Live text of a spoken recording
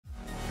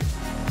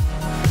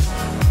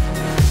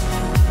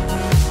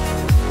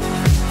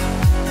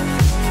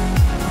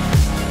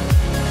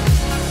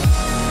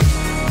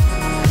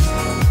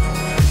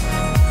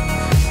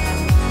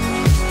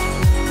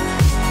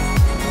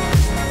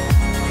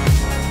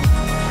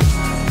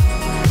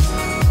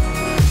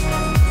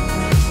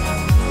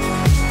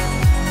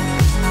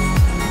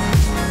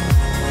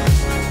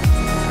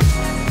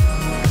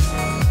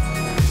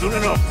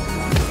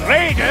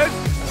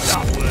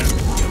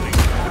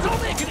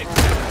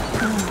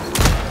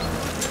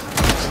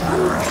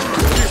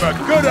Give a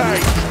good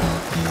aim!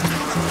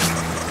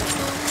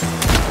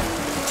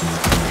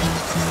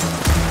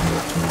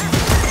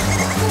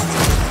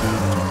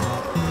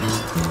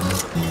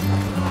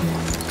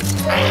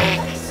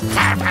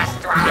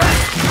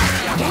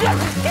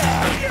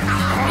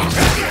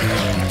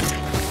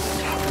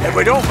 If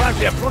we don't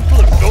fancy a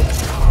frontal assault,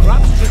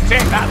 perhaps we should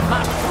take that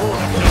map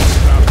forward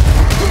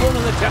to one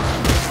of the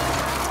temples.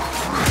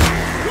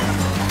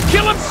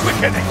 Kill him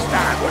quicker next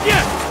time, would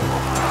you?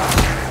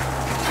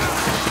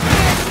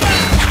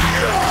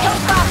 Come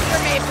faster,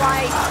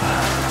 Mayfly!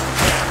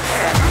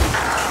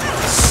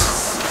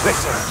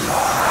 Listen.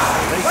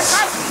 Look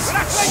out!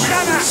 Black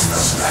Gunner!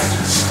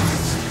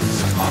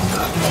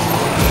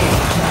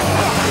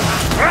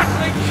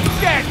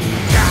 Rattling's dead!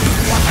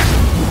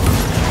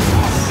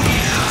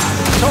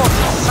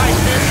 Total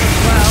sighted as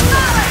well.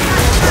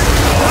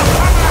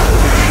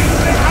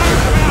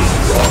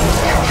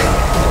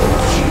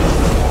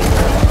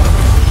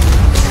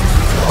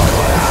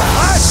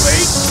 Eyes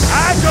sweet,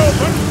 eyes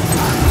open.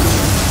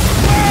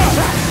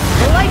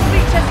 The light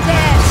leech is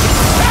dead.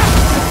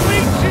 The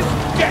leech is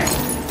dead.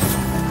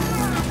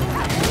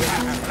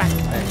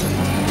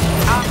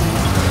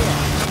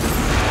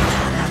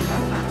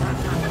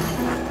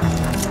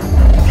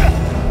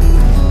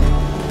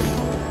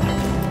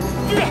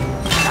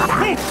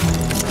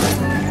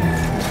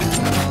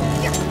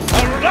 A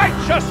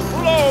righteous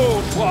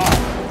flow, Dwarf!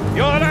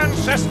 Your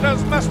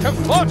ancestors must have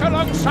fought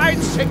alongside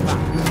Sigma.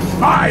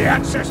 My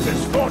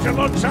ancestors fought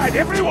alongside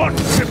everyone,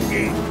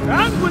 Grimgee,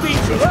 and with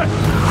each other.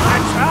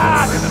 That's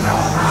hard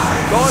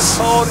enough. God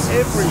fought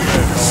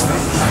everywhere,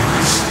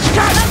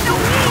 Let the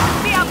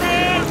weeds be a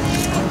man!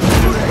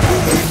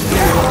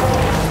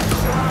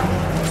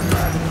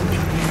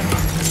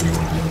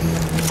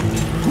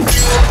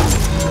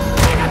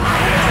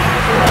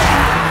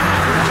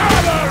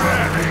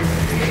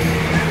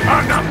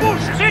 On the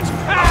bush, is it?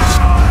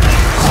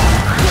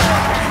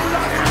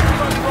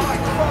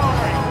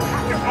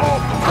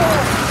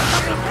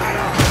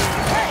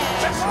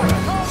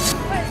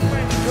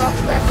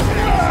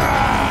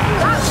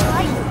 That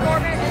light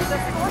torment is the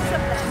source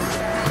of this.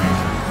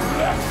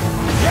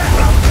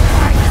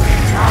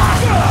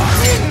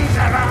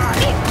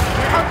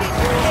 I'll get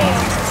your head.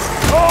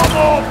 No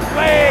more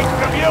plague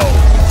from you,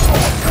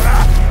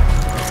 sorcerer!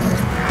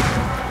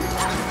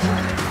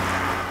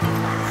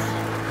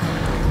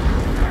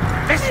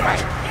 This way!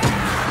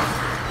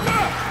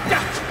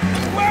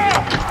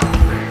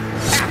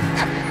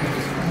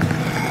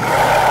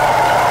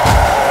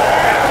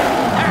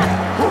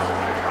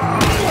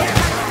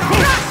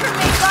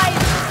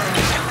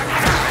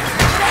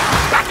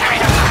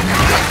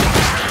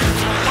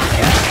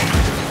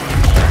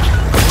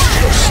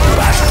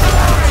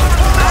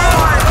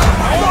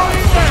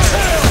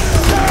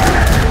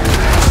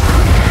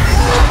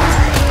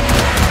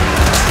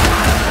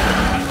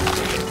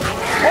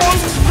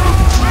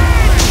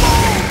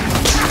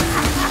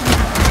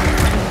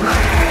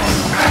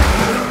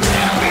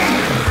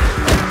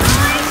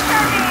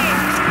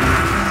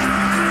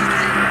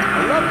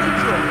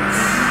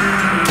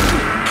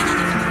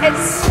 It's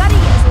steady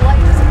as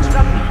light as a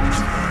drumbeat.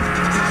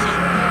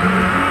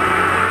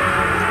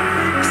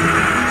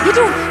 You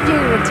don't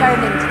fear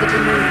returning to the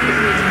domain of the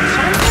great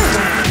enchanter,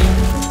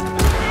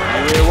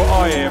 I hear what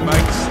I hear,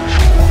 mates.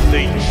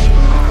 Leech.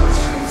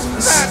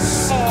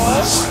 That's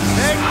all.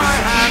 Take my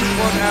hand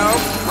for now.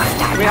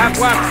 We have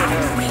work to do.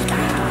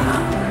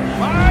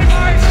 Bye,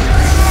 my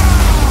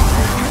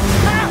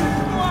Have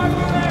one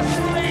less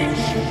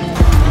leech.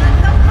 Let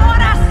the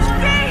forest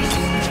speak!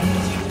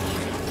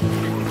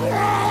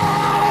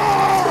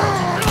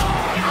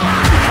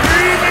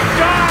 Breathe and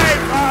die,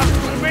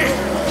 Bartleby.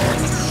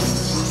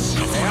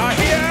 They are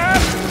here.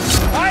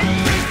 Fight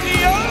the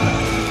deal.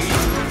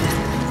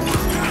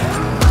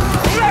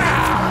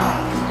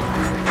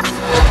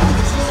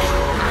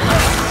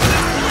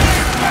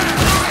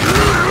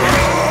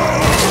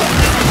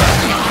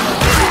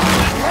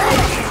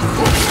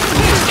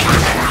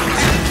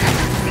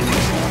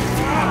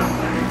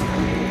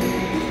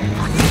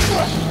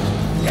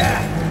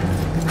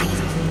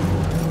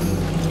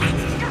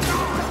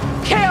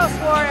 Chaos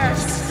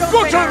Warriors! Go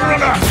to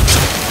runner!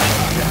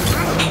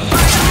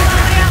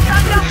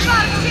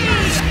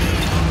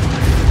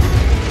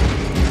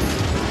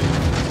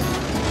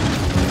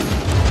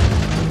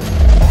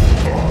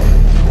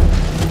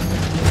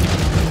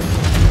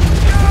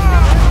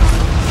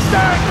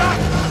 Stand up,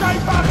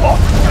 Saber!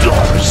 Of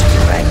your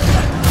strength!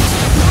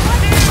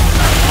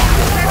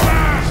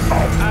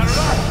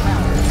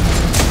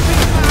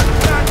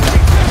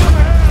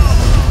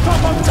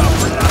 Come on,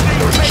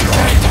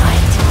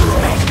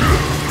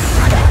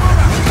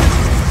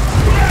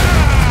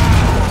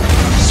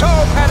 so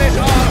perish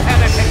all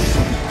heretics!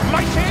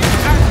 Lightning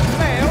and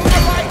mail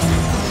alike!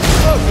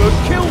 Oh, good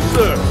kill,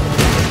 sir!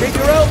 Keep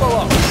your elbow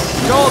up!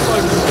 Jaws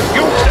open!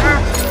 You, sir!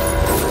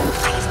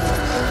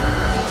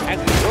 And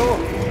so,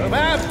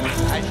 ma'am,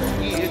 I shall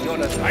yield your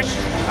advice.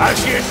 As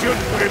you should,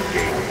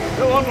 Grimgee.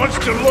 No one wants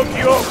to look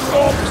your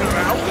corpse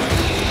around.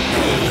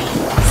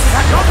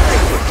 Back up,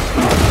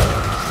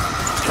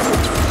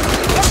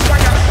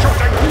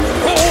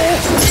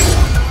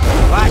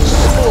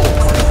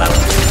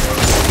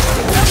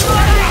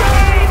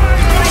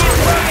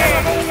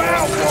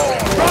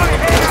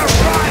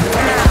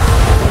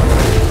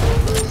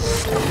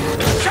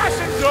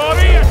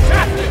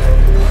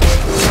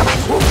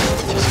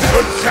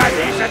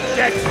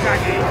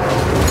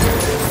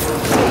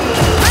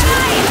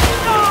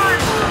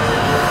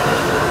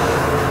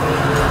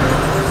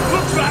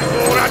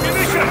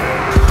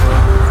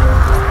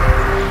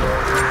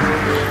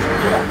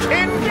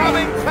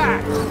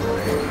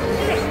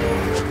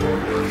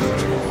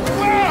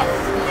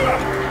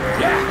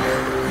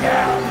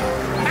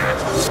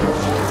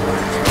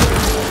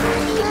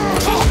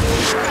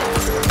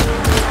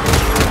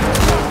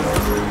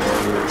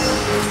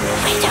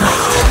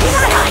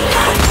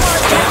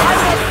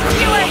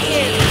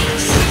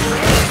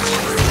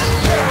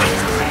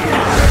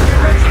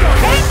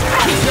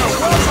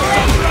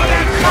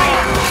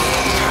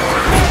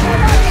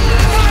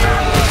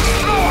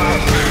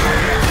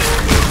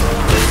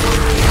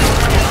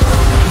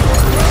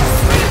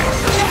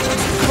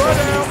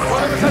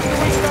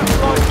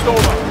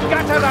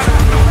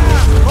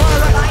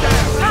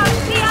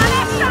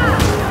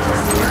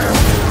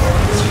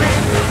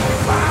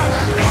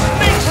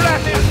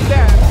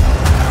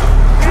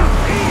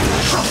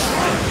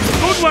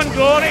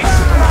 glory! This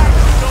is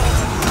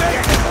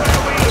where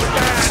we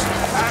stand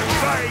and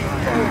fight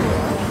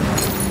forward!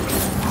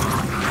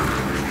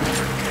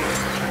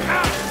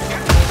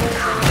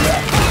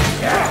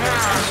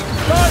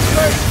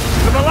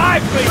 From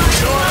alive, please,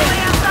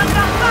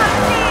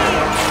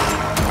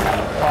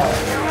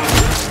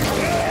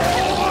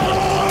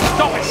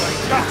 stop it!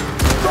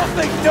 Stop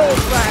the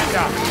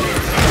Northlander!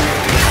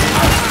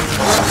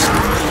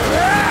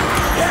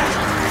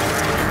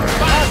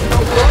 That's no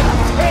good!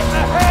 Hit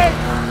the head!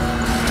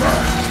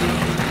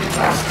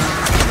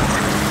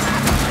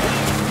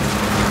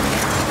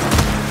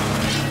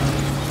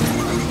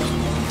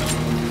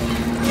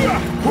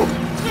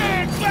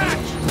 Big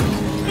match!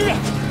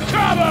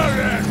 Cover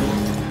it!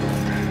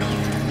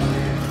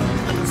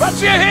 What's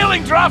your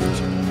healing draft?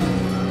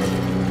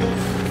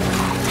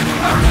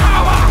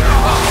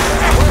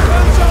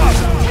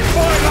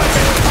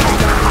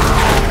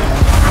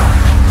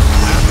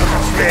 I'm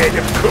afraid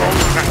of cold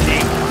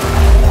cracking.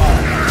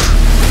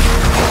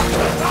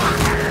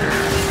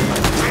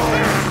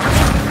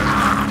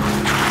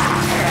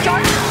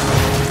 John,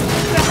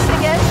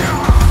 pressing it.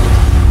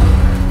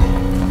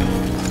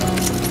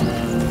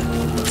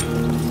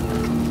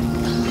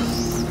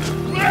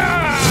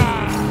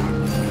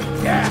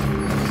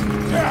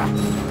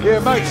 Yeah,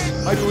 mates,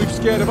 maybe we've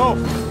scared him off.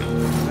 Nah,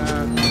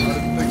 I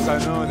don't think so,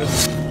 neither.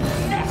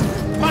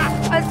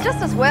 It's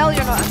just as well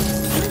you're not a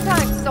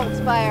two-time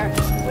Saltspire.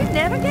 We'd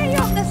never get you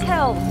up this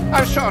hill.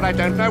 I'm sure I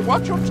don't know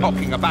what you're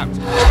talking about.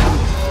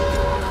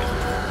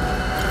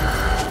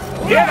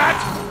 Hear that?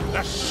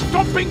 The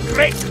stomping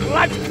great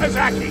Lad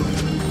Kazaki!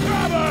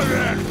 Cover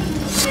it!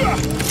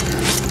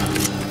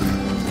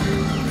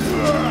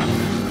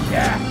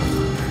 Yeah!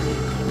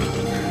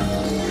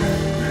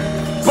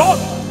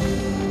 Both!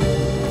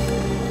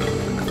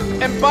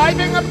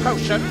 Imbibing a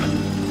potion.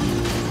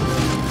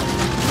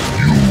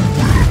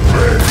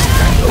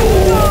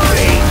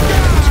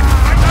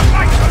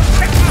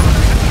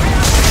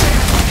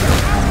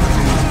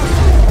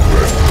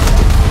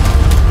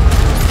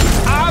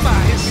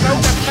 Armor is so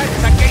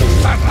defense against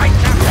the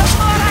Riker.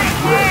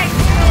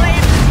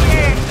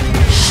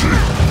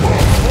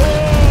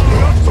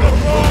 Not so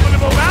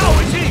formidable now,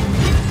 is he?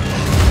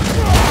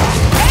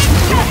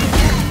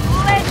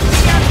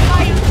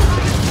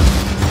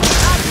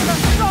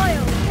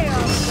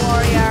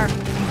 Warrior.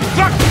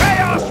 The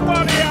Chaos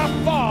Warrior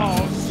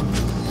falls!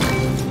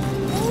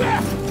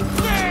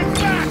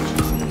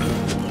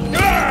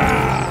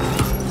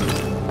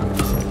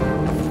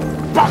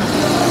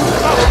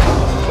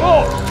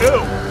 Oh, no!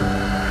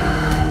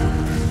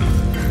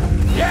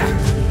 Yeah!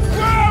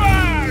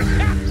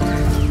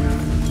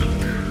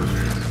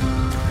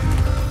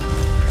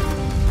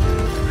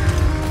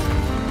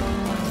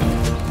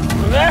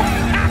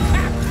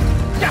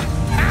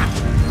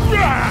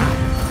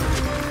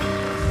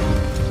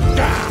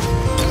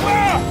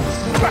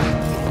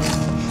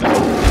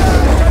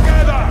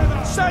 Together!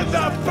 Send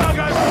the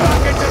buggers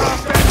back into the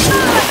pit!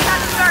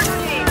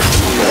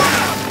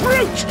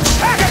 Brute!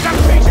 Pack it to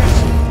pieces!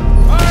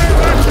 I'm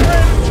the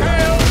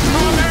twin-tail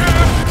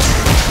commander!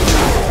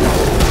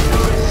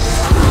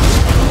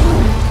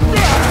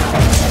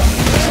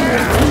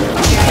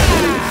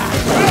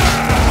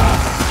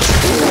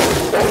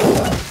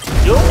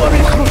 Don't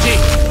worry, Cruty.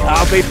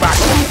 I'll be back.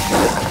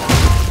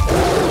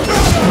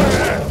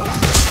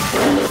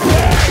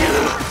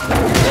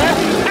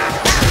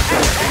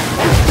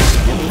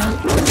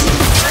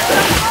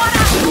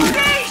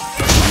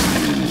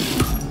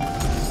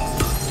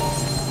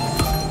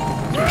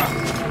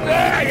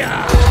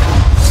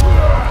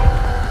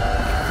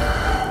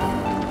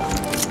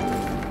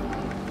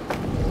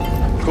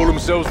 Call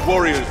themselves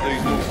warriors,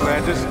 these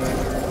Northlanders.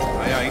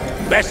 They ain't.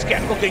 Best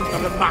get looking for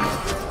the map.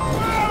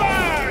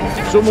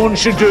 Someone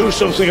should do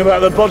something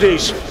about the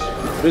bodies.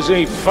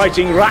 Busy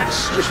fighting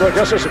rats, just like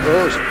us, I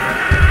suppose.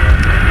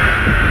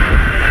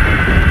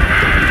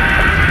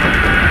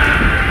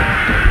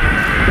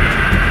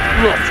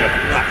 What a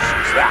nuts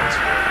is that?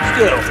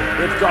 Still,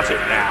 we've got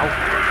it now.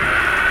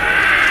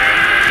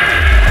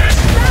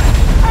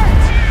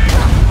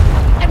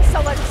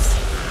 Insolence.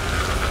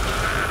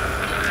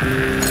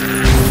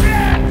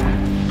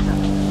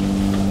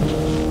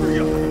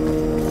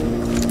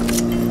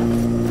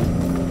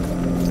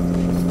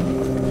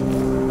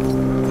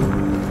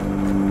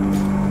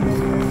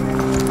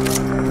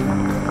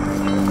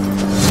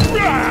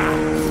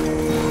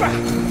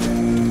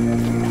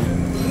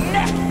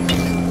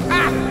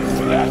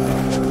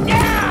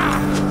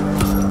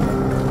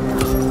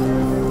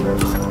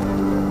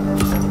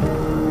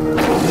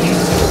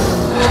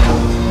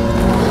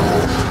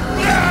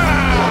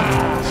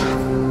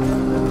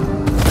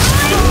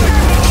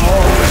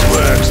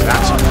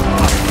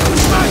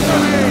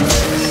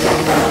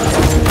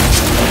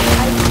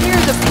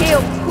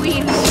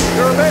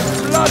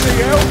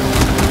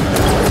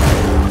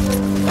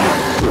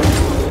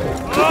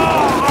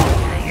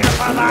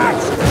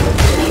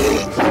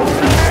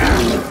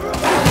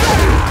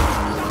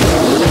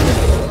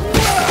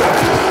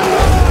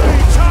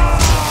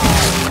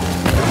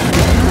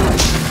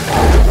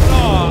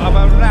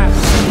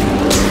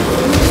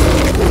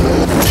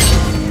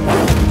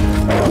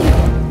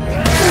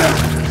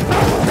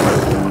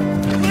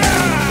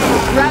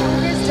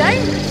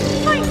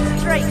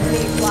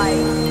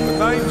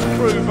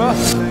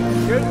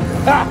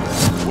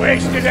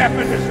 Wasted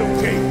effort as some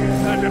king.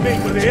 And to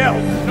meet with the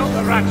elf, not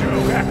the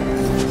Rangerveteran.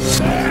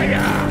 There you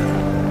are.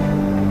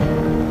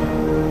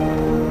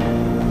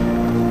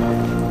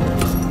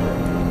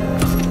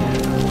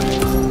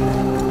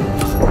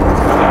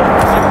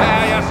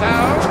 Prepare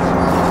yourselves.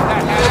 The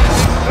hands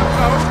to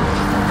vote.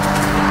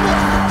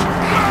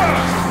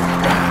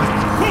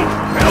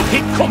 They'll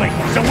keep coming,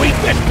 so we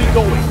best be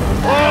going.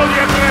 All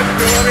you can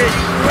do is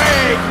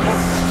wait.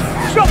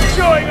 Stop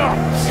showing off.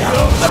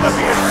 You'll never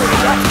be as good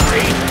as that,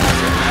 Creed.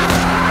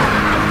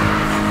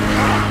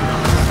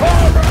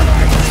 All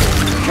right.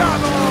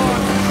 Come on.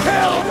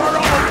 Hell for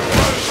all.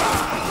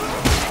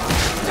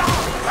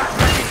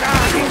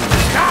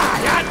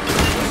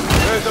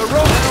 There's a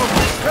rope now.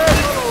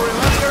 Careful or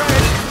he'll have your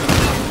head.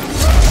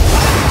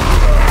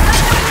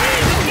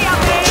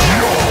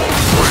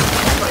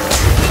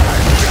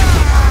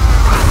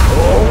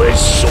 Always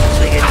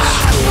something in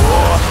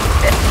store.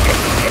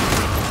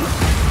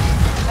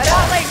 But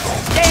Ollie,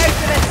 stay out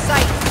of his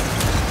sight.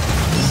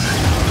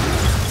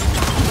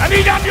 I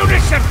need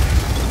ammunition!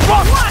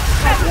 What? What?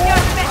 That's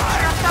your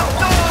picture of the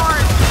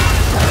Lord!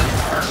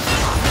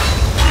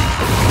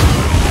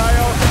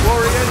 Chaos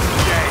Warriors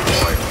dead.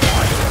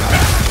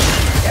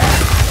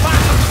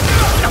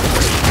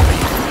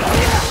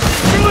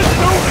 You was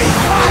moving!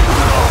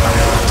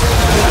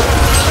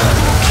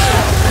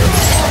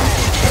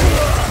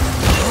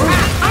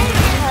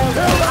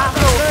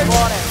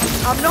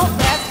 I'm not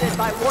vested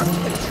by warp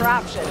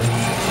contraptions.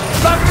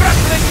 The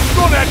wrestling's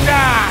gonna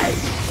die!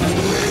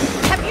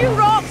 Have you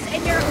rocks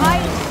in your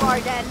eyes,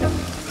 Warden?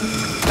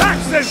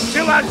 That's the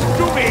Silas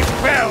Doomy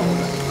Bell!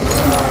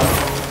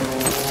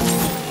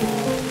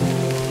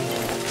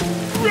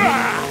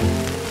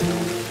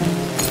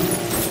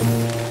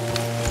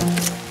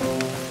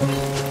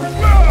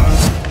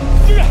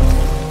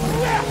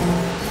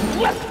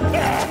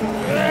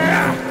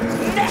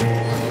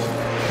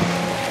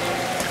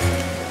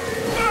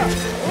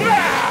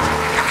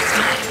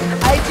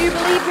 I do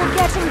believe you're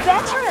getting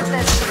better at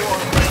this,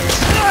 Dwarf.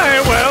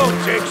 Aye, well,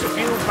 takes a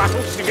few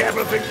battles to get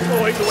everything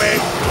flowing the way.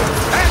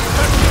 That's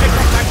the stick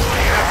of that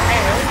player of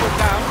hell was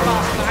down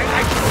last night.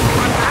 I took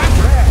one hand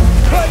there.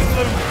 Play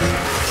them.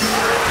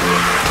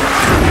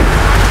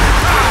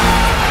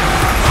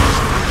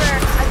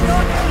 I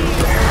don't need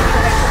fire.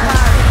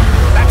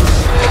 That's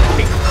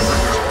stinking.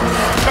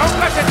 Don't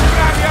let it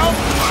grab you.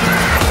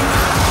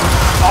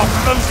 I'm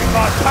losing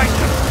my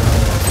patience.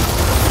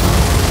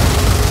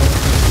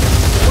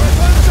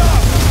 Weapons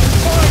up.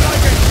 Fire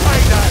like a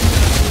trader.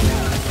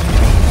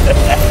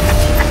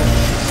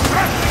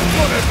 That's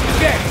good as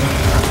dead.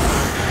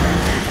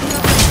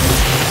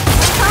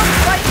 Sounds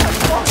like a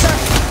water.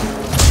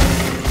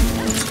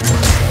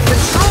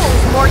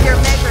 Control's more your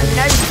measure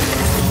now.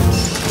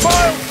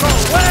 Fire from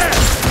where?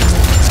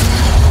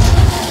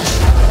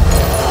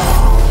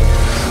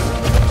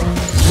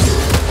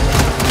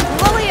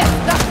 Lillian,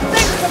 that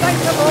thing's about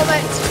to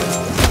vomit.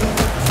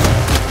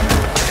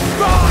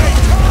 Right!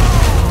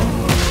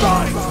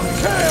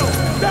 Kill!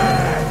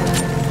 Dead!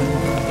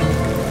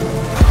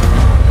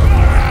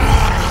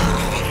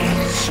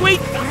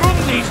 Sweet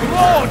Grundy's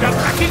Lord of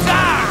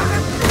Rakizar!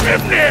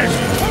 Grimness!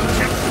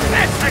 Punching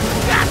flesh and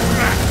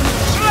gasra!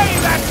 Slay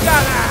that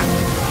gunner!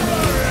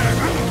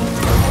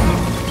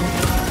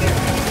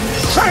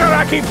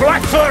 Sagaraki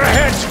Blackfur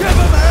ahead! Give him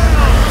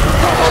hell!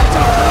 Come on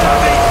to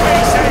bloody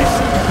pieces!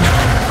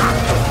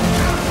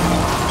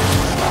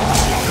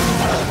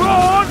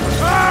 Spawn!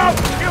 I'll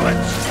kill it!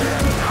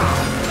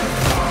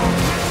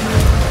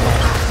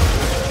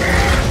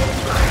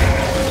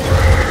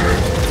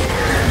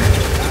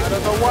 Out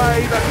of the way,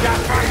 the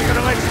gas man's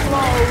gonna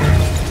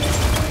explode!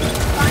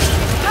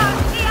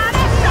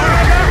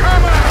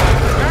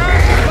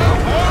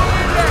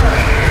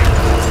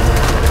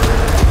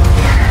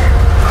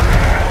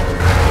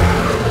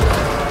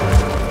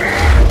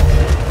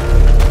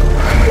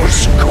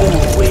 What's cool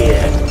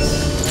weird?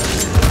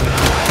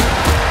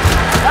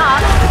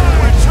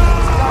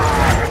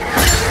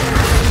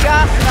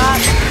 Just not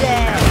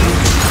dead.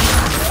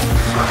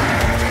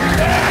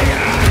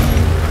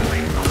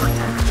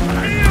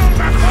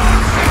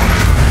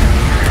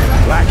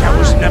 Like I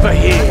was never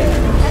here.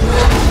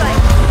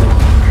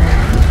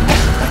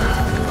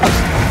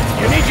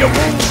 You need your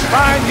wounds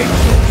binding,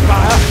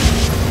 Stormfire.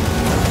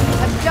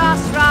 A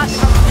gas rat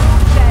from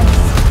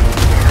Chase.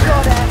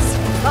 Goddess,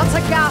 that's a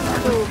gas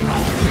move.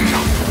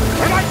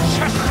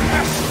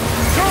 Righteousness!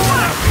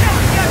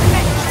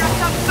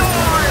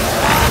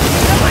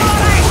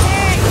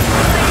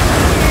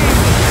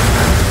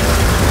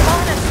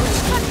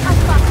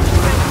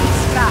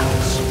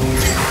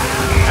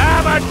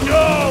 Have a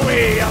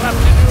doorway! I'll have to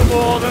do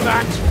more than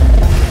that.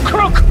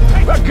 Crook!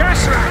 The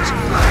gas rat!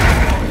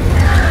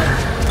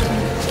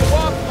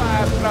 What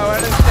fire thrower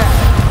is that?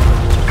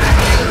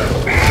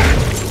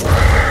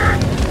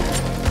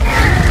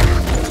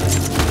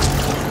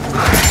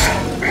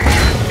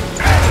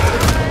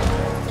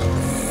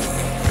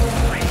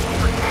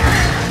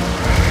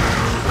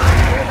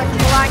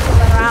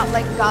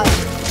 Rattling gun.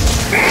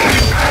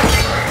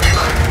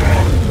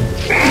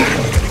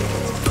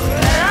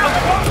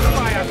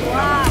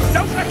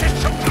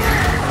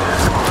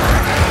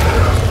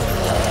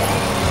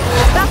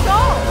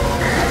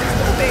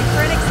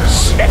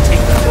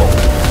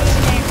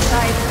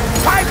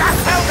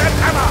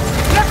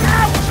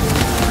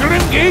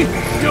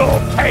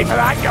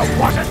 that, you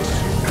wasn't!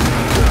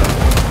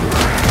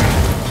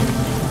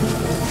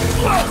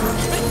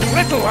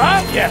 Little,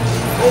 aren't you?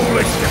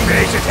 Foolish to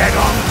raise his head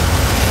on.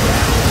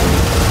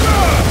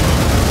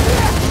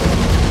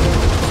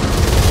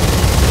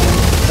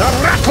 The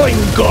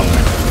rattling gun!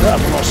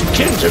 I'm not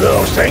kin to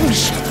those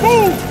things.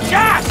 Ooh,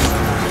 gas!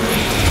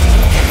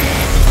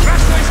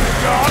 Restless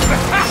gone!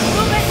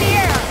 Move in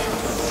here!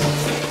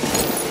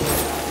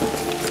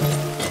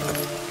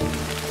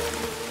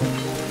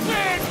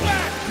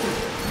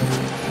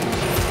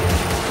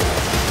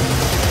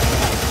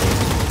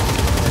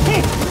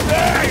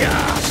 There you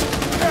are!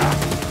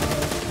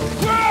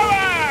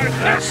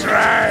 That's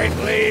right,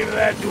 leave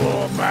the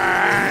dwarf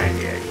behind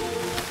you.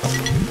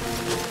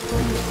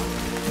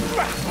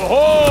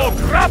 Oh,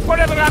 grab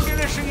whatever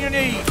ammunition you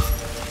need!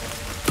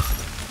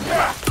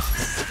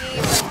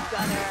 Steven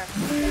Gunner.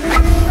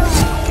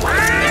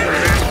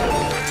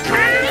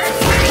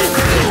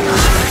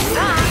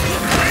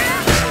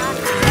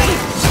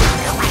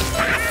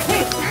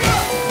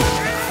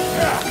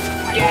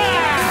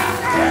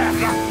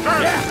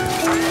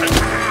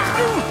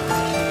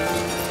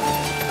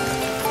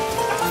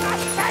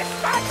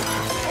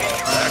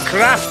 The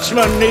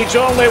craftsman needs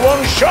only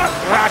one shot,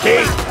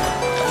 Ratty!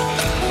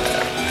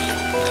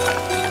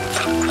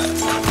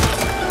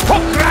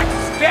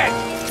 Hookrat's dead!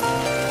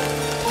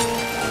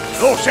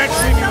 No sense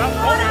leaving up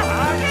on the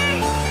hand.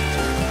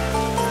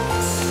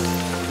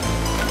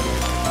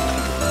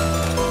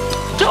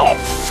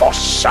 Don't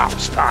fuss,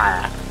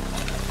 Saltspire!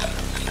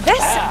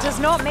 This does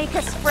not make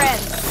us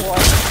friends,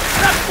 Dwarf.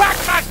 The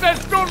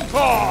Backmaster's done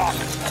for!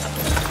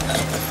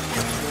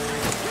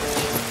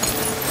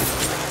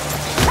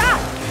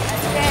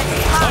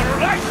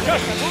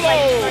 Righteous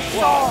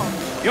blow!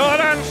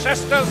 Your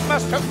ancestors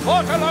must have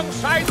fought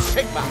alongside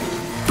Sigma.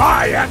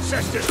 My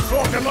ancestors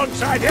fought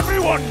alongside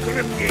everyone,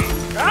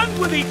 Grimgate, and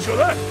with each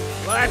other.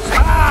 Life's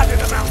hard in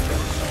the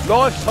mountains.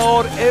 Life's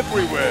hard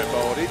everywhere,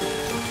 Marty.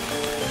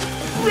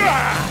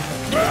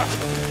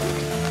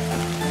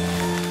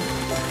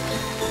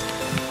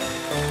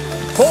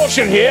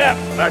 Potion here.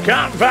 I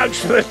can't vouch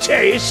for the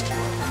taste.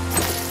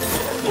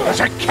 There's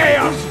a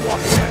chaos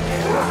watcher.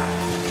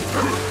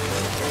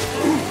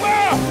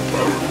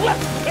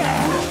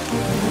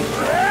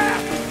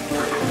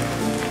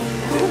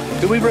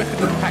 Do we reckon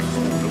the pack's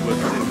the work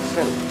of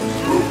themselves?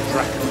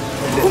 Dragon.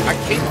 I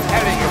keep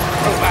telling you,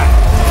 Crobat,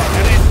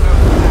 there is no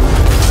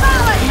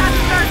Solid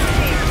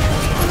uncertainty!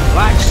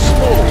 like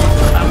smoke.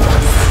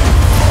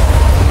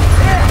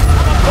 Here,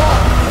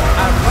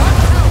 I'm aboard.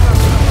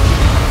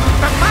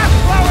 The mass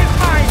flow is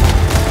mine.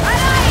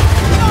 Aye, aye,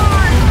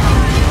 Lord!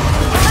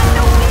 Let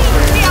the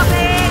weeds be a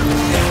bit!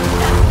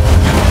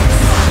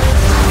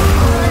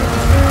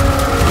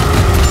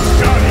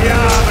 Sorry,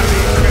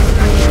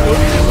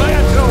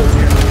 I told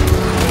you.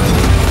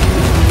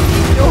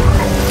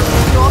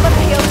 No, the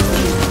pale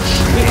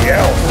The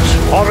elves,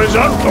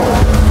 horizontal.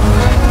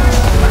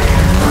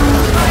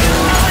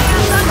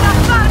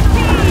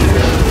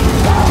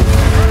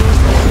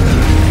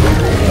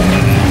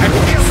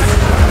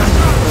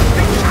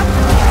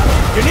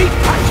 You need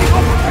patching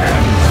up.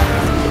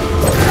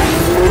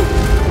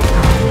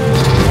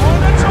 Oh,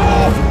 that's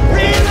off!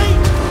 Really?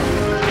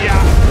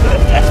 Yeah.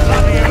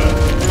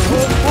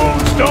 Those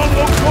wounds don't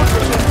look good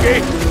for some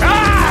kid.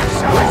 Ah!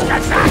 So it's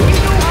got that. You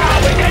know how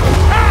we did.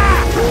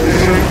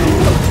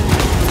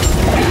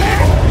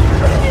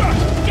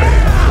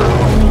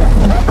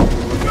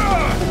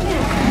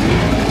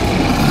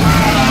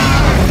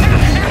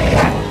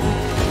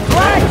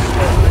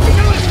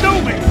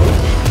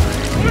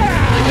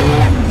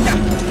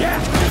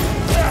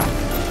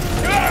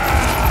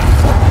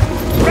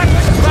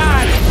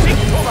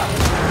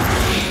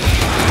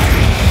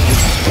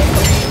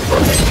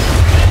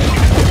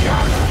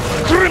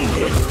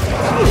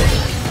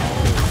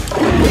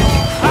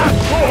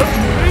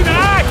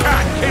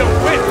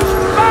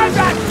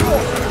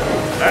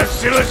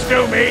 Sillas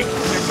do me.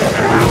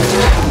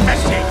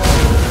 Messy.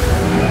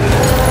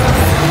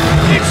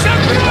 It's a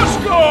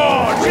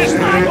crossgorge, just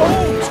like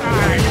old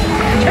time.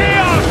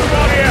 Chaos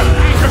warrior,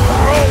 piece of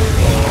rope.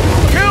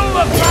 Kill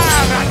the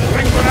fire that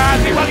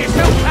Ringvaradi while you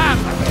still can.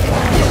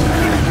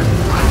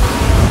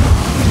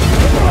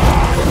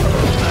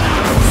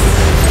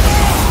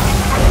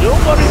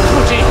 Nobody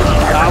put it.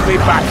 I'll be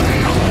back.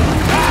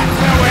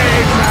 That's the way,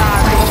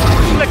 Charlie.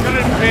 Flicker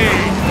and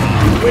fade.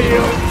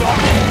 We'll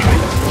not.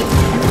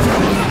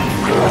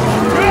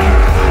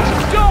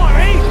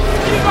 Dory,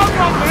 you got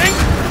wandering?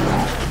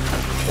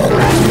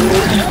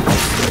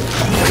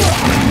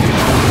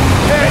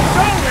 It's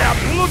only a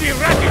bloody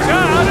racket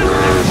hard, isn't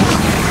it?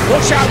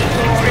 Watch out,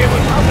 Dory,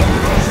 with other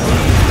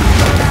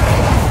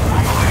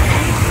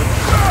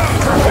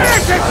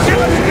Where's the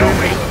Sillas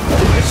Dory?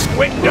 This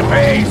wind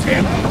obeys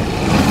him.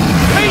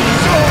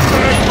 Please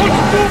over a good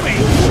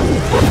movie.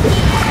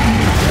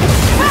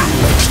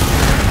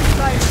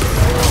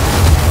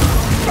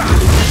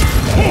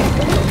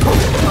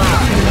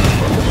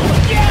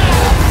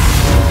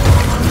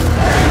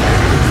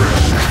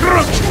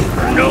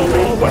 No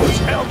one's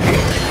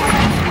helping.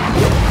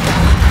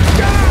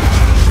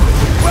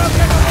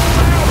 Welcome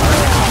to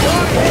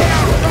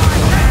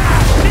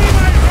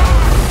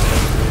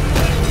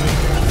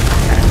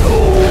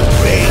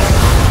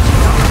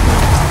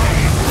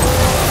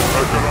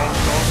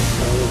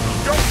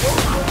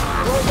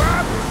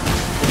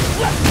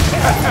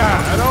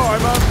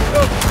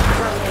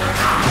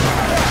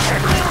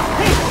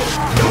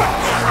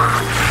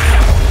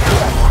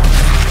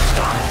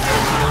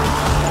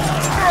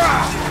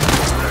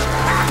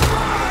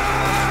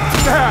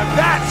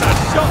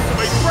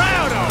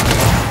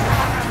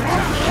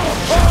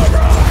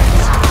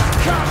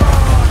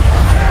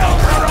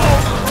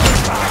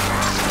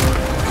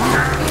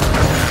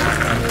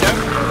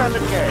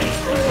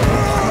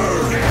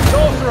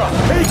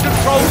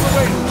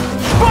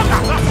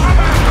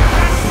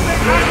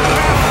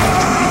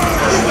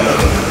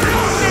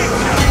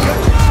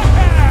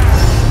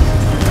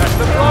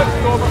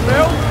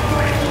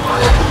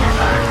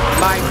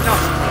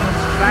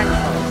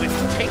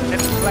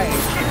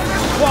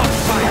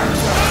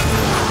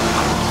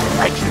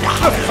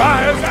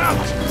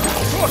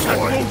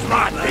moves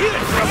my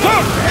feelings.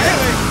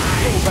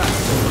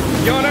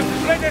 You're a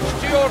credit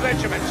to your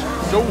regiment.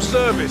 It's all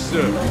service,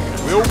 sir.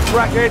 We all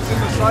crack heads in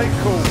the same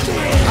cause.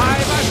 I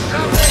must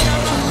something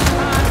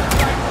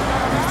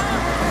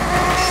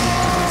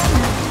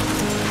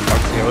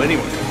Don't see how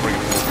anyone can bring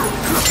it.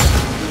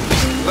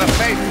 The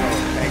faithful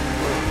take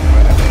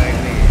wherever they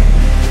need.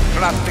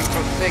 Trusting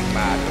for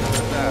Sigma to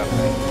preserve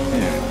them.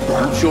 Yeah,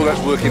 I'm sure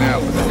that's working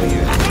out for them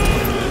here.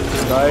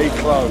 Stay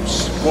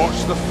close. Watch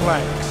the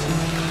flanks.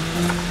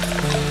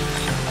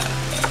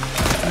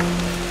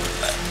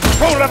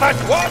 Fool of a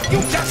dwarf, you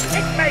just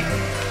hit me!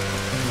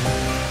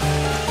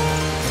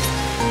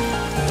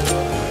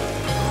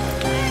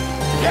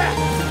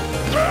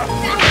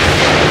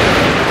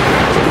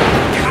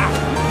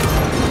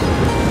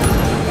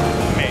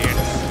 May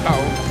its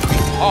stone be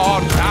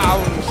torn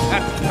down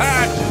and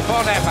purged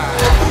forever!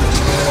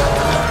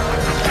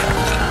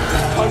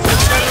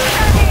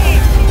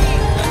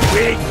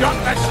 We got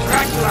the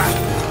straggler!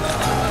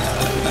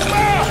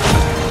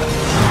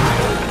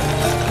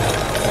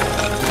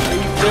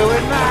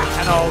 Doing that,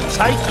 and I'll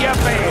take your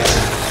beer.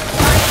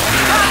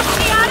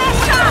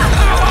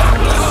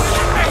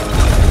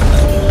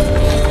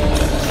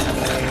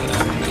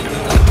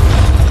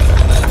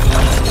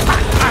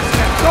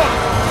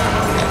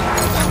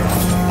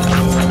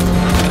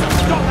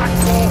 Stop that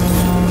ball!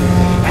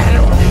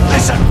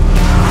 Listen!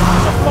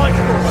 There's a fight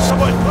for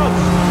someone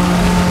close!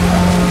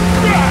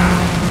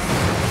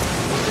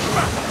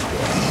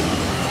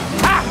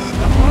 Ha!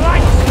 The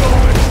light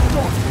storm is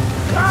gone!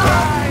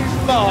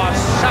 More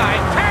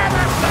side!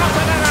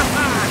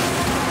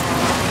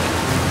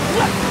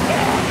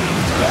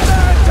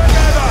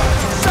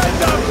 Send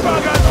the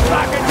buggers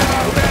back into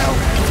the mill!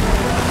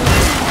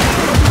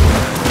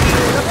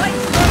 The white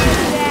storm is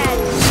dead.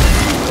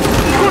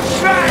 Good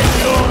try,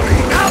 Glory!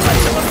 Now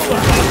let's have a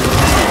look!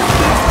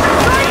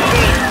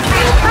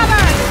 Take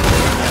cover!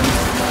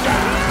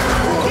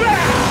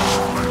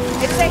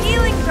 It's a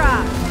healing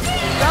drop.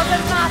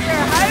 Doesn't matter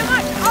how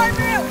much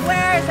armor it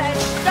wears,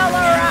 it's still a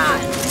rat.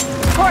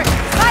 Of course,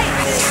 fight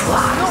is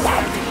no.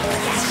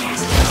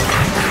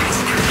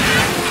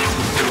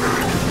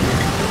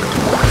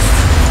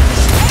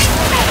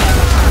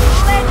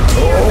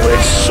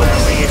 Always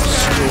something in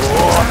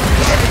store.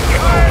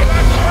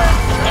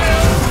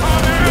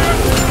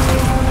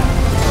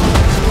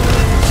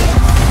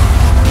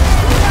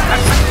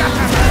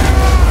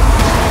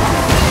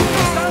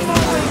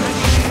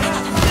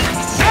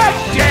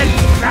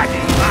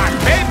 My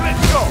favorite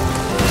show.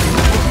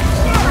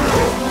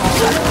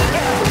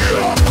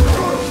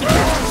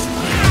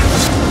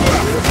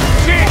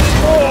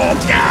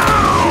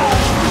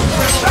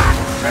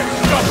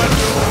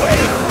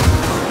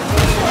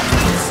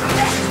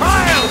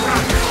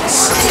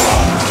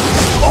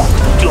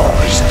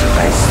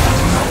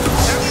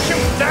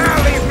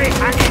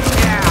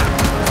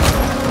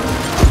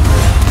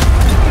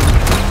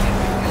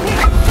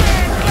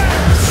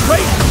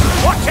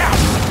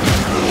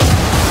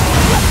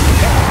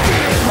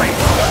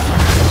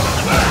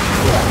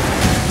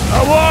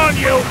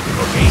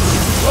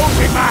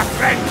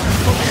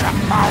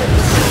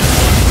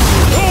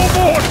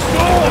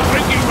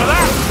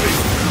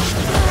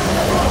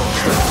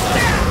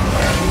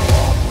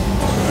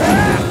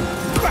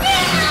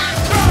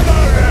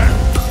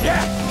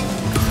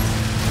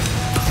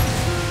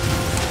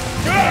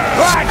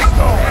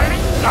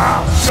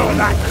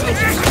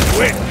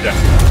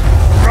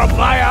 from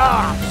my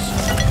arms!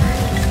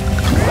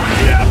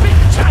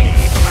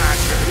 Vermintide, man!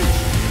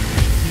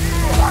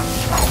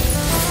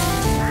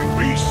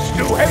 Beast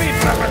too heavy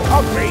for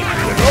recovery,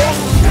 you know?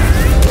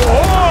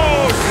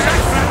 Oh,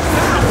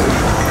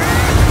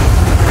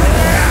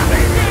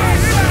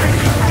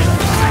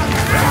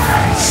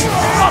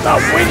 the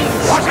wind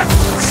wasn't!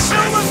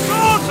 Silver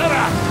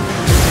sorcerer!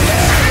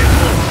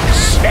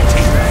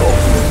 Setting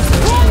forth!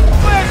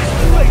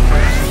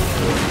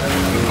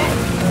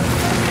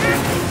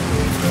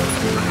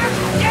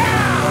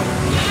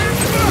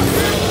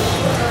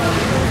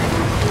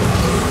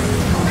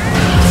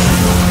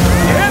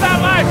 You hear that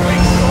lively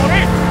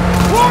story?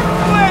 One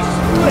less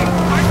blink!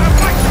 I'm a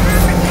black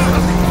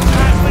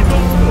as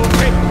little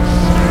story.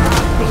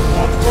 Don't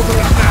want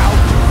others now.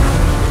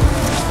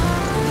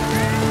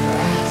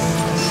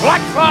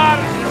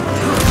 Blackfire!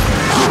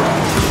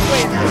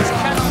 Winds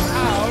cannot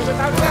howl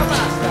without their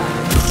master.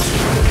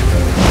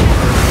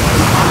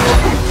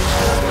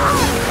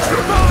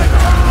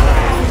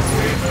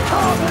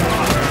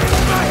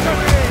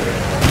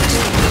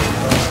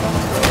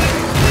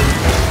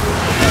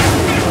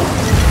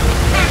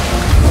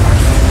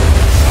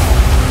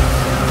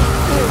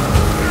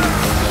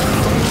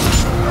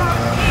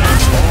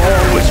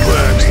 Always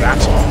works, that.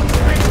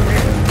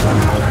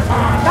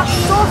 That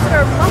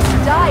sorcerer must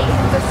die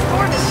if the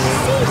storm is to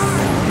cease.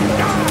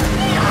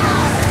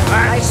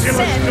 That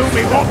Simmons knew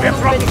me won't be a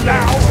problem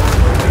now.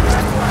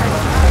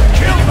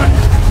 Kill them!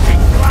 Big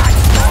black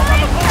storm on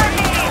the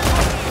body!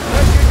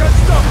 If you can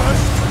stop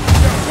us,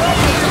 you're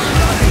welcome.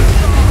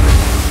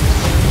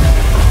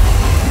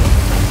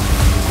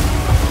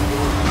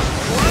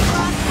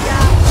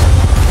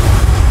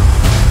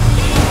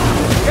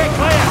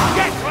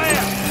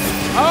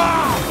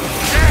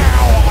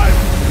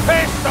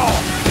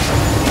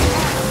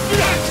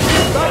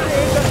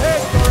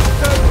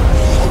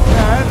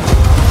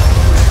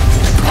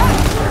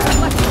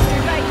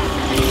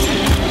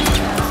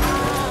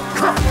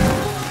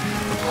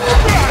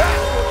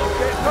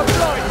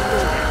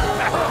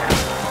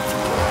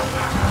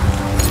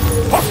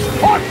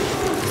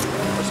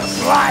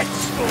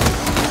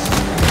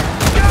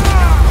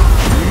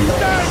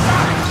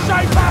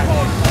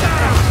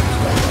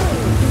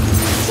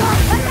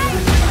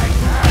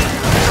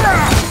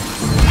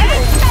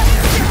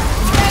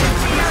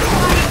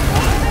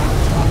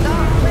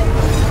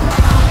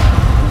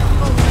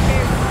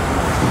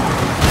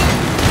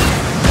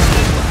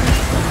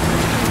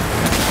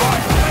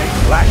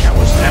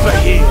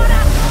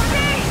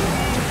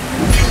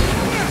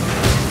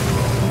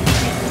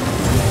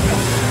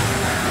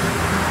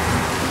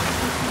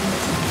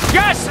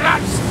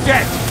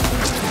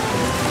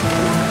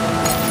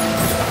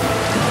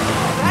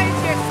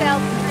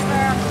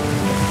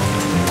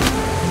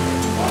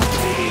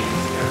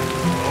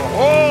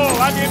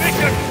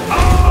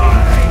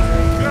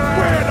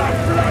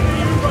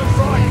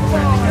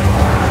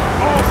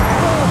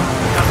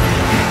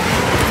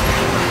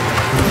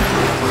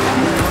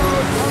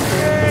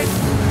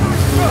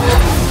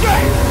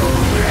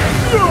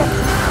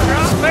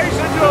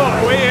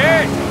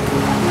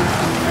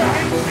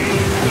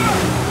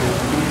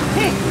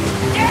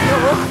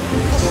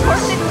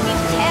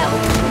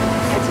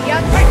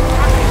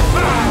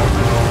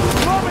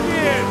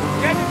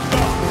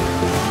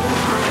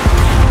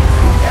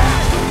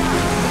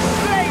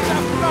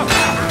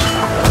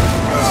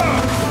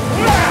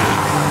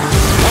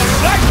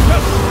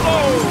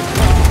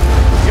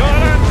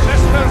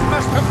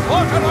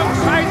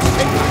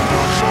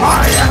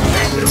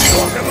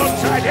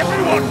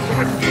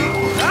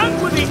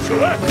 to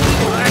her.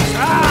 That's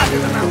hard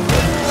in the mountains.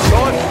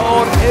 Life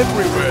hard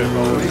everywhere,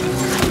 Rolly.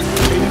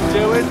 Keep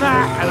doing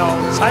that, and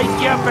I'll take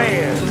your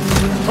beard.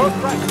 Hook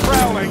right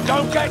prowling,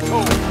 don't get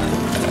caught.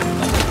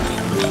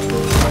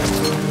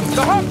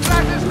 The hook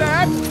rat is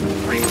dead.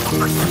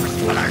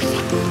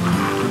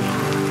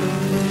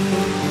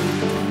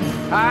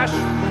 Hush!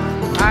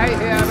 I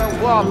hear the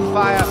warp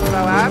fire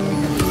throw up.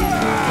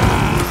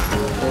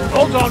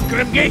 Hold on,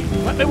 Grimgy.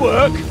 Let me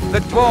work. The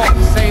dwarf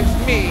saves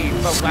me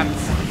for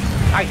once.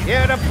 I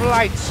hear a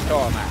blight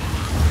stormer.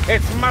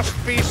 It must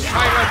be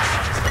silenced.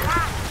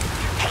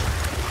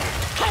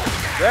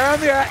 Down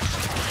the axe.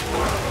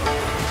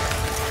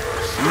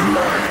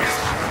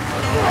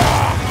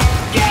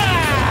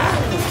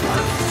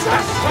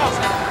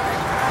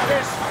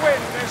 This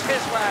wind is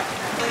his work.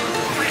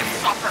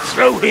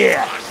 Through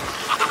here.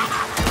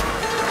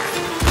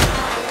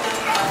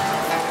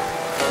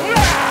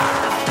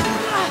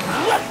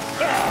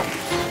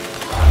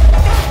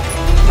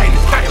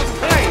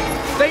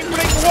 They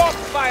bring warp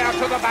fire to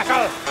the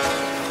battle!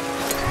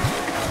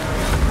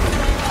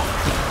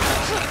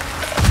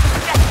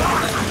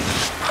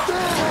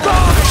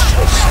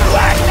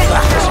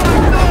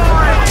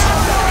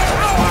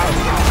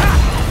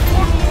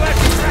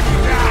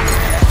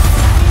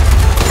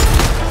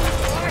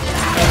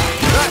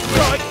 That's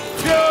right,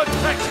 pure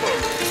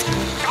textbook.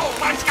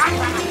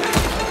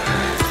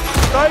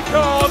 Stay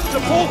calm,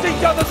 support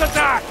each other's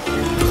attack.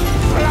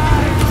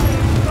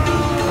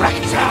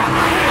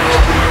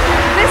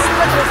 This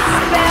little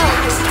spell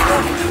is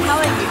what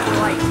telling you,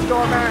 Blight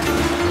Stormer.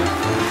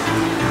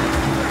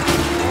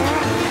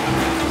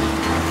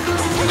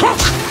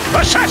 Cook!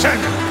 Assassin!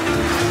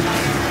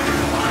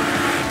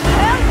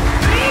 Help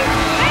me,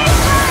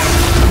 Mason!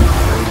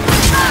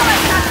 Oh,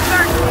 it's not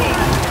thirsty!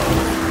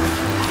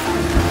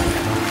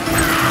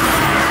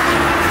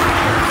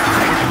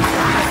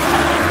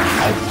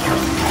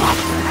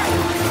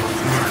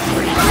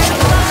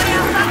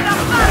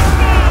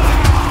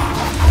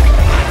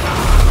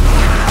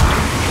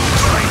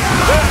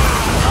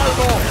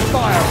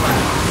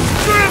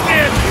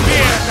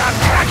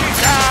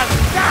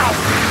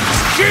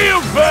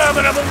 Shield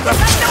vermin among the...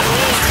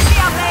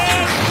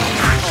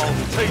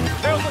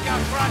 Don't look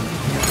out front!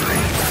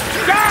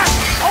 Gas!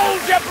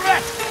 Hold your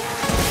breath!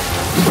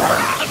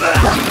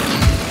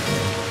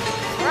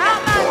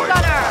 Round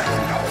gunner!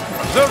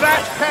 The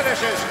rat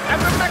perishes, and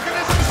the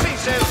mechanism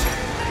ceases!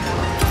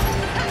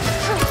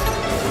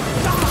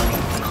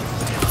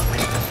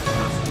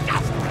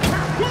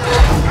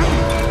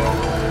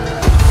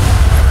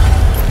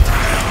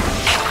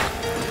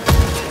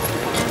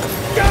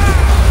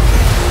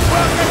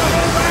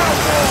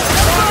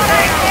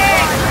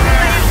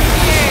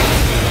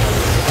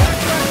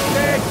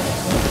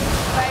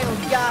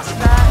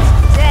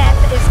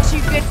 Death is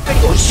too good for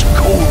you.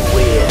 School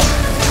weird.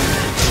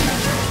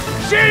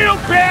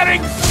 Shield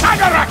bearing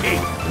Tagaraki!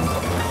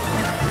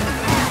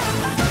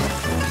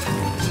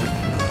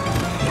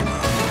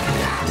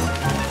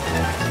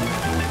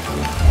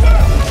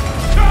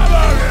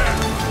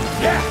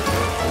 Yeah.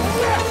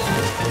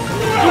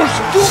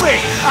 Stupid!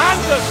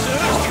 Anderson!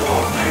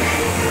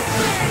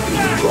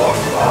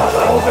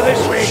 Over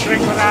this way,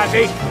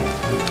 Gringmanati.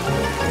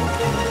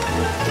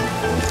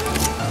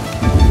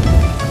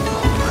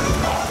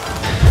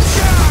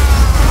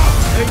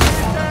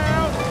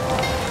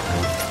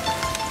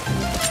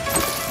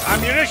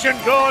 Ammunition,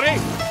 Gordy!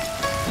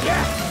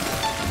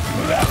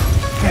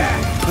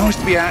 Nice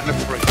to be out in the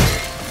free,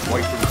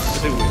 away from the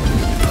sewers.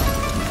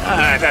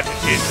 Ah, that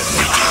is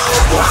the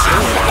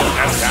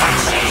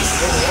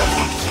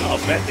I'll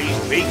bet these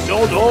beaks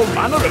hold all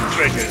manner of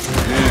treasures.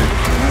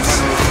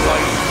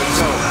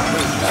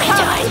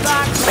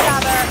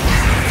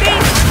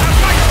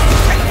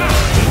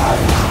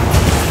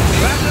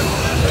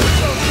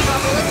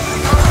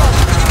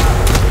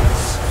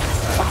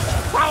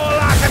 Foul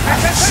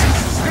artifices!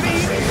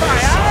 Green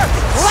fire!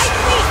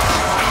 Lightning!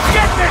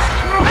 Get this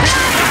crook!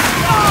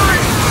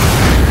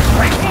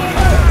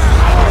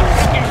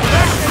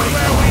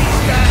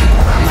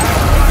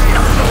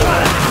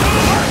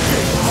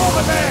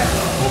 Over there!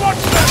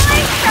 Watch them!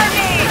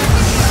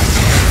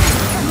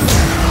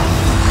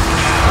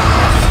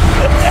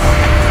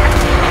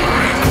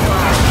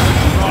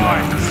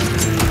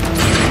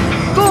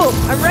 Go!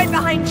 I'm right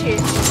behind you.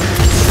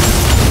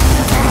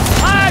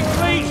 I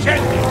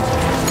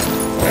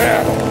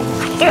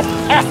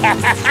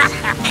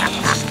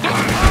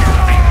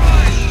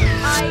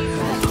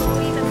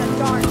believe in the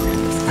dark.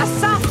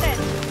 Assassin!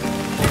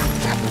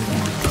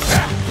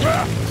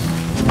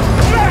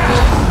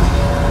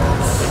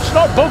 It's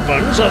not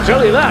Bugman's, I'll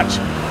tell you that.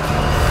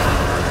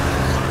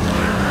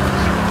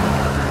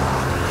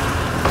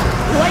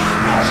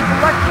 Lightning's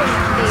lurking,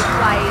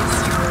 mayflies.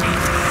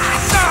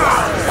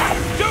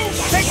 Don't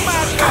take my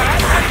gun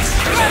and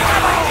split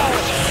them all!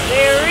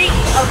 They're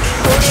each of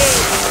free.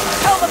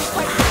 Tell them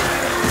quickly.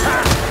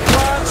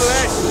 One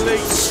less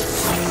leak.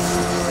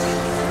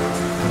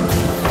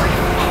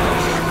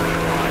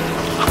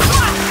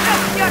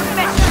 Your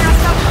mission at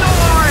the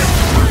doors!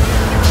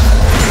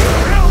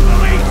 Kill the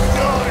leak,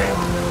 Dory!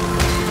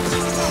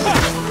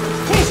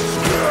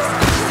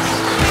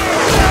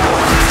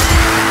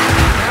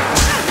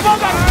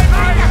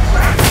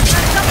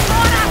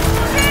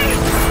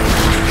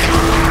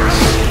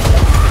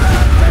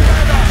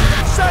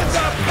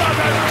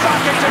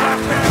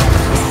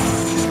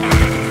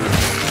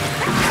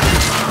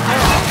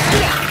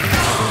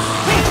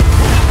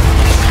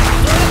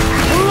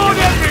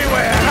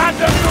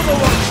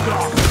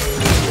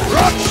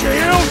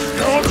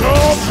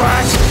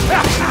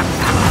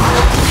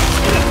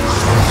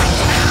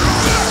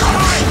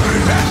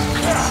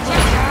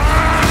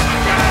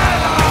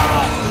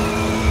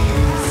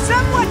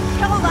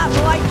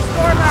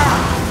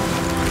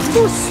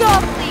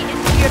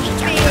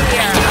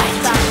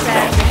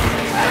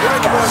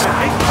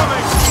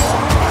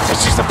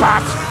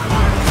 bat!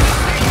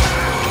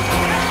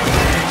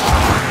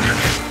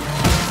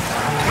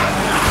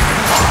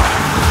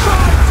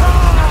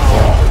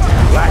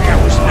 Like I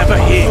was never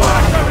here.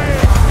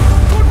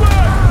 Good work,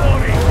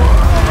 Bonnie!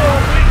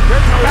 We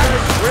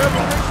haven't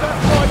reached that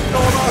point,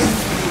 Norma.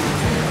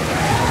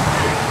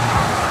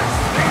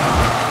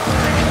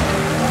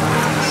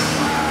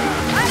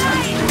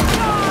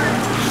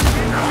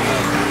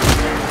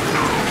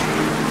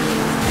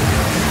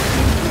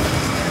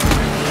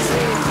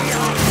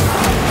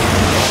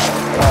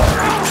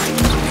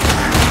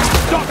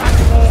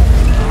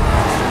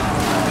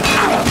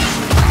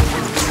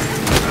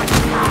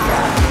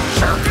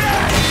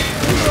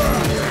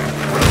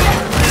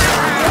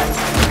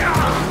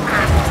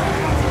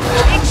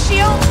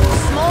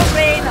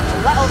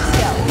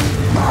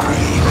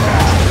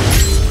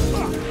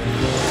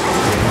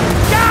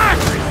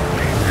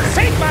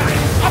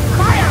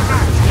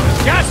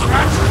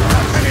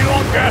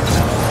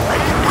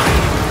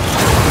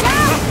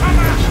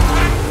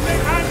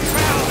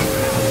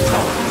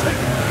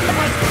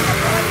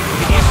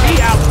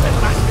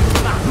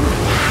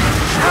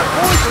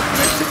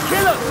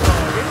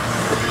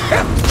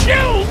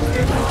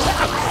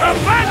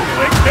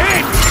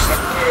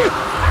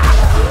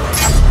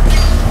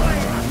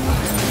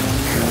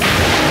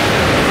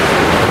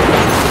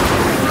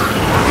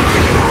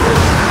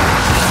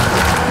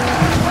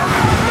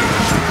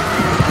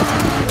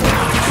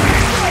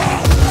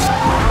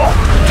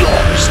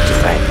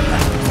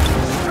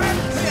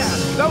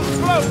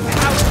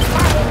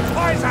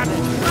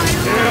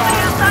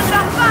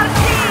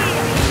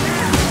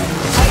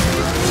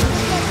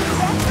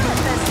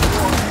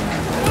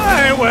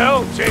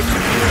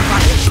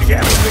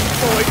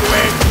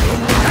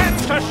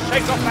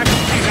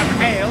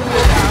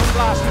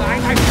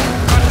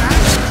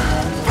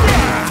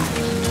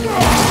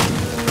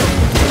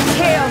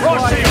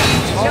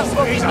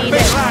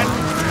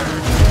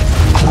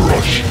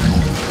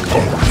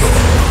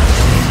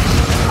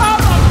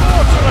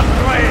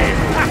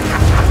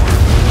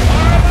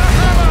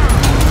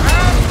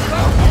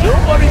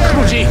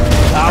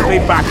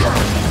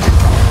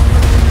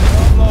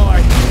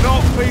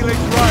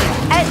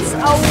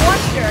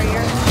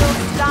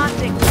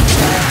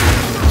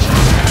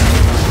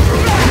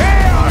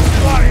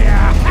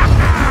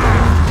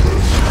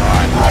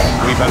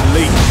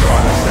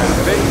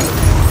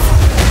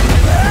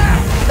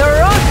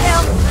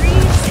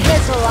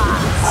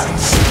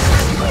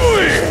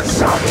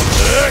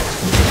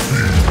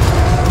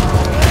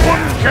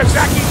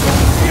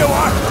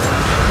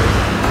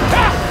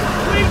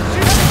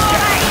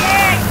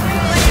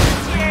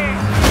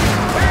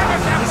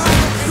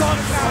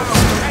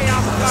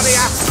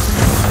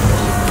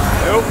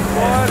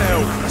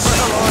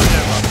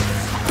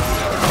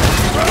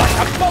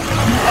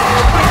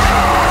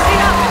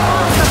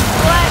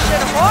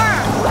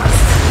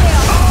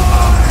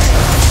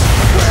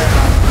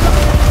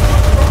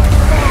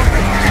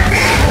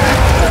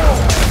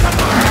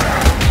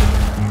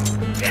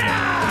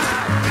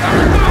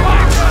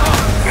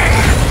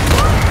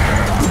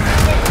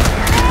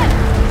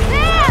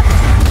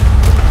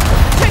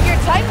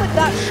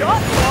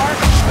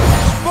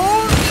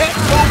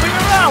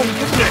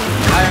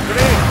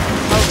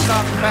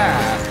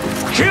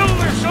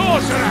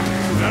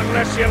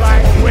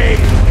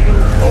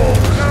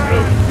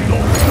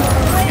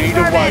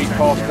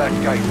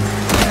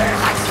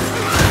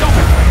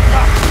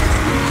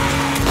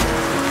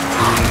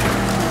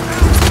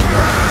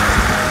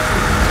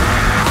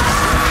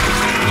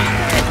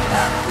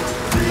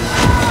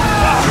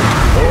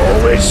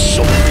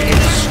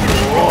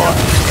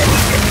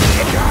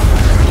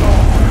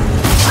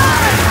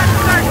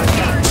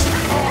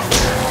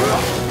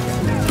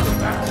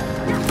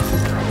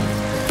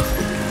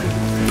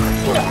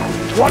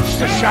 Watch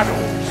the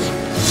shadows.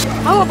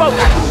 How about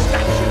that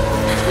statue?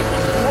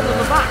 One on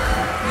the map.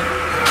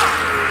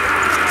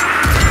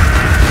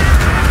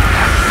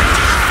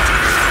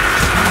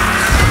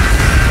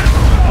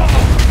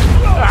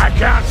 I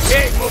can't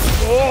take much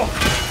more.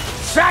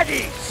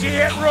 Saddy, see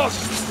it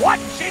rust. Watch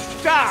it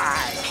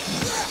die.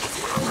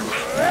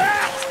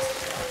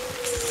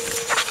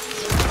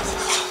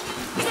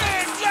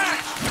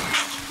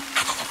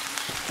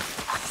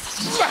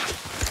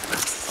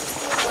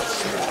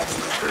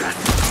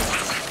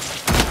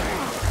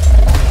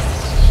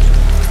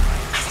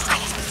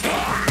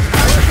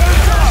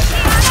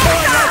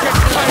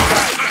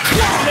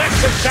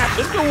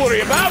 Nothing to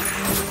worry about.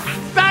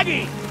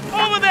 Baggy,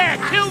 over there,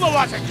 kill the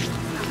Wazzock.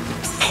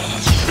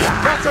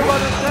 Got to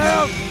run us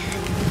down.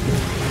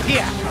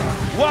 Here,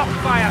 walk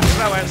fire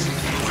throwers.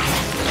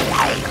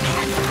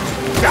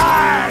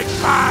 Die,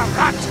 fire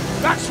rat.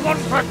 That's one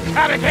for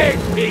carrot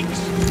pigs.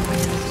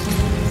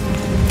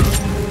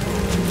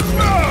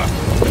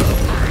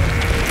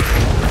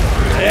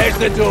 There's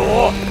the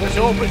door. Let's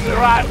hope it's the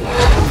right one.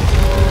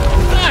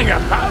 Hang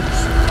about.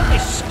 Let me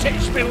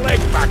stitch my leg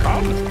back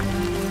on.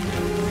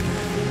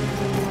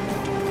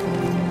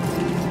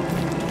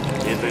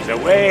 If there's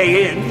a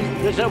way in,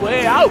 there's a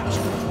way out.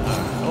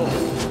 Oh.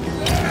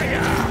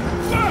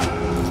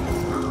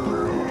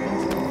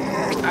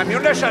 And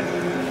ammunition!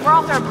 We're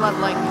all their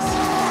bloodlings.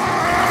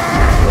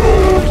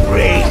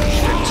 Ranged.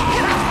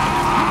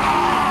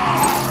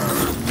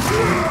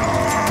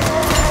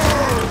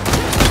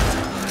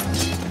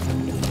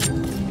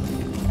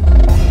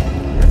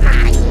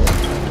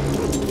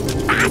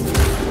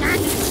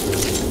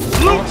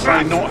 Can't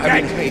say not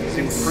having heads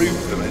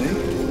improved them any.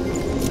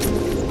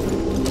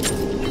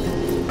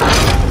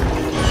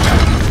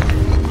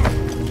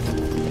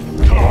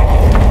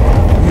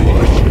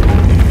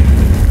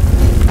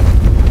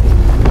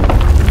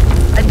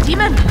 A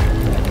demon?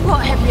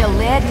 What have you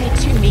led me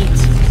to meet?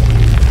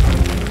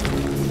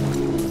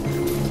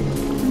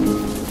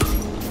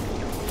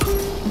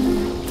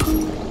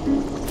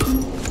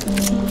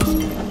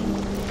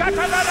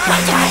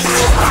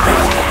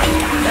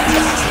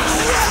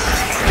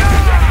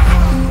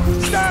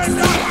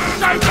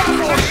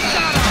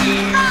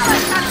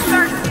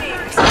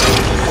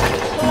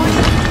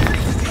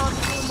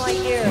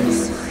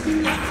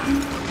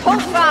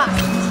 Hold fast!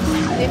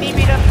 They may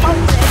be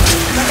repulsive,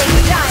 but they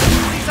die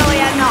easily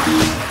enough.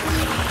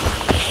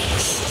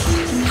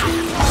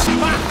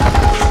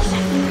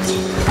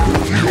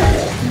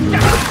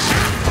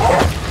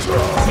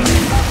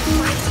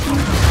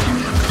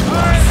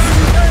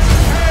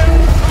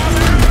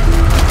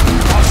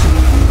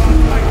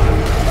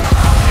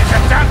 It's a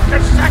damn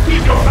Kasaki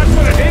door, that's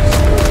what it is!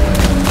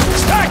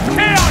 Start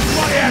chaos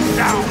warriors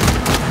down!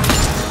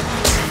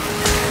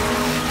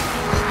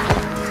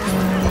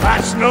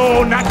 That's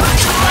no not.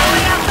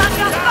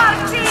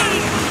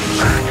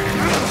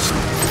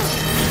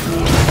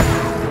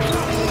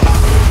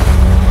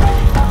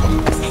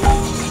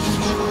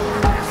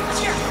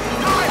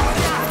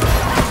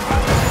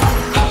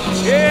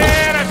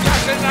 Here,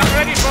 assassins, I'm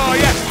ready for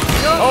you.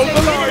 Hold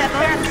the line.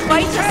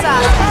 Fight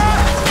assassin.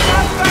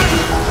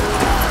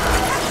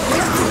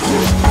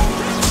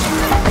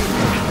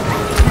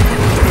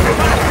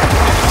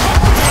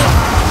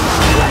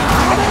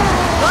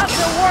 Lots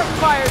of warp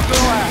fire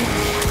going.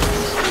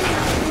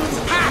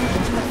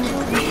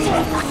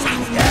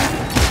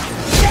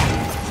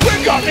 We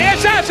got the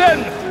assassin!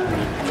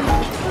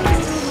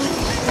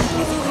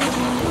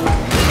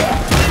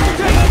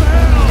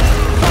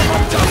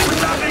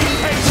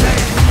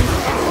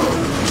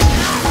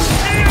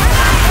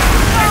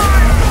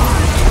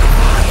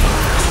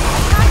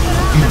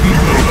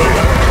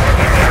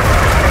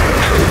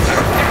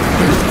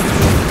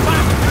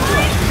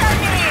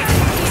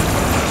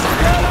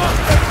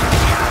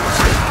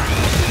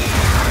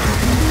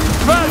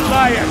 Blood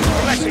lion,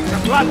 blessing the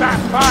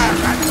bloodbath fire,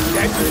 that's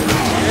dead.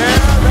 Yeah,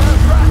 that's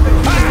right.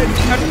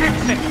 An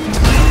exit.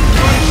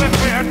 As if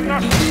we had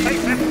not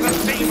taken the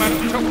demon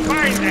to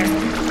find it.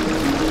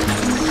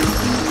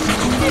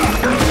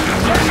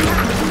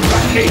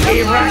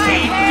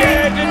 Racky,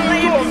 dead and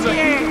golden.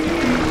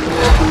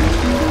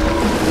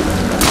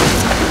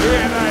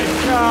 Here they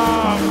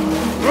come.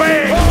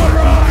 Wait. All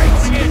right,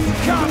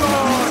 come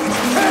on.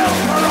 Hell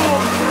for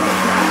all.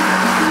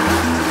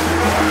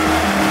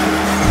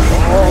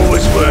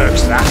 Always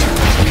works, that.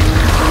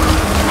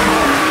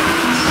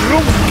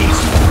 Rumpy's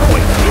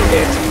point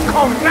here.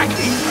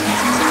 Correctly.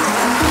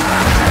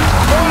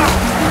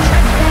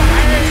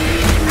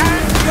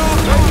 And your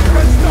hope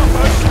can stop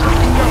us.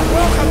 You're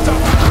welcome to.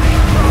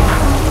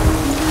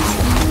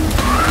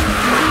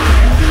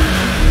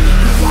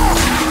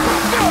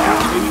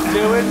 Keep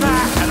doing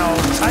that, and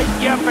I'll take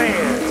your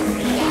beard.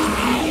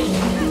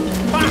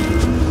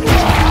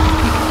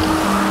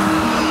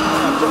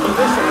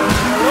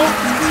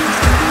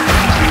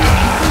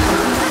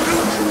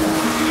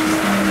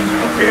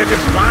 Here to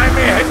find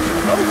me head.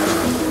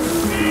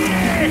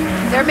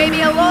 There may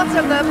be a lot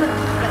of them,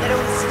 but they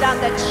don't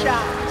stand a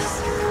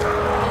chance.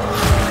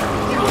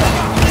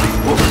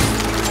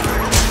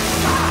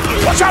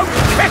 Watch out!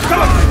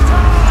 Pistol!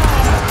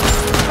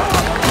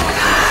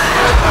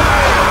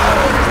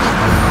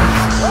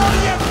 Oh,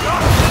 you've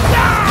got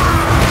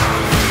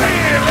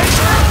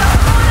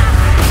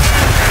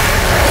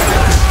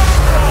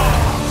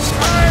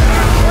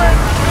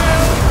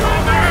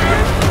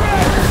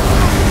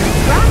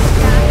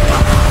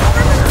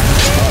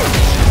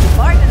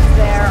Martin's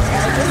there.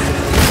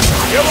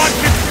 You want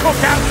to cook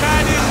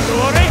outside his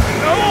story?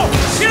 No!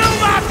 Kill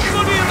that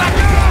bloody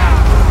racket!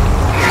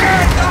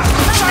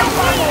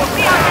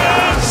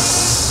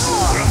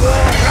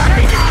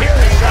 Happy to kill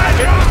his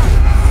sergeant!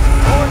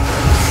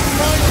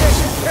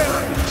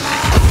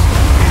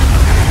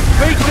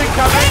 Beats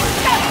incoming!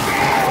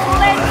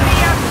 Lend me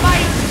a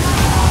fight!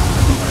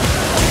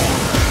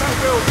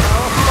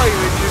 I'll play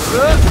with you,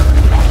 sir.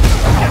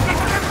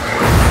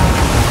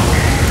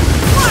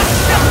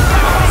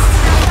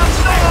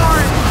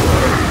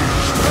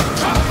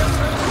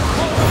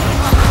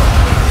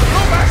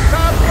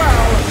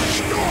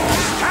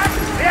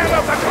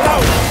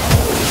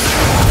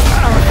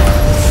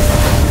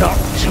 Not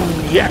too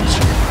yet.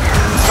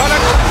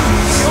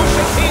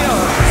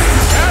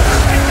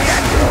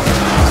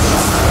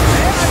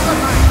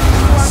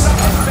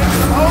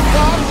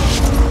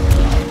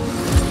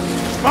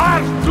 Far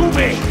to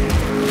me!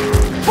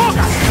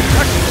 Bugger!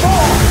 That's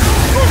four!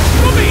 Good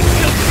for me!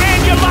 You'll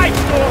gain your life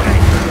for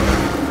it!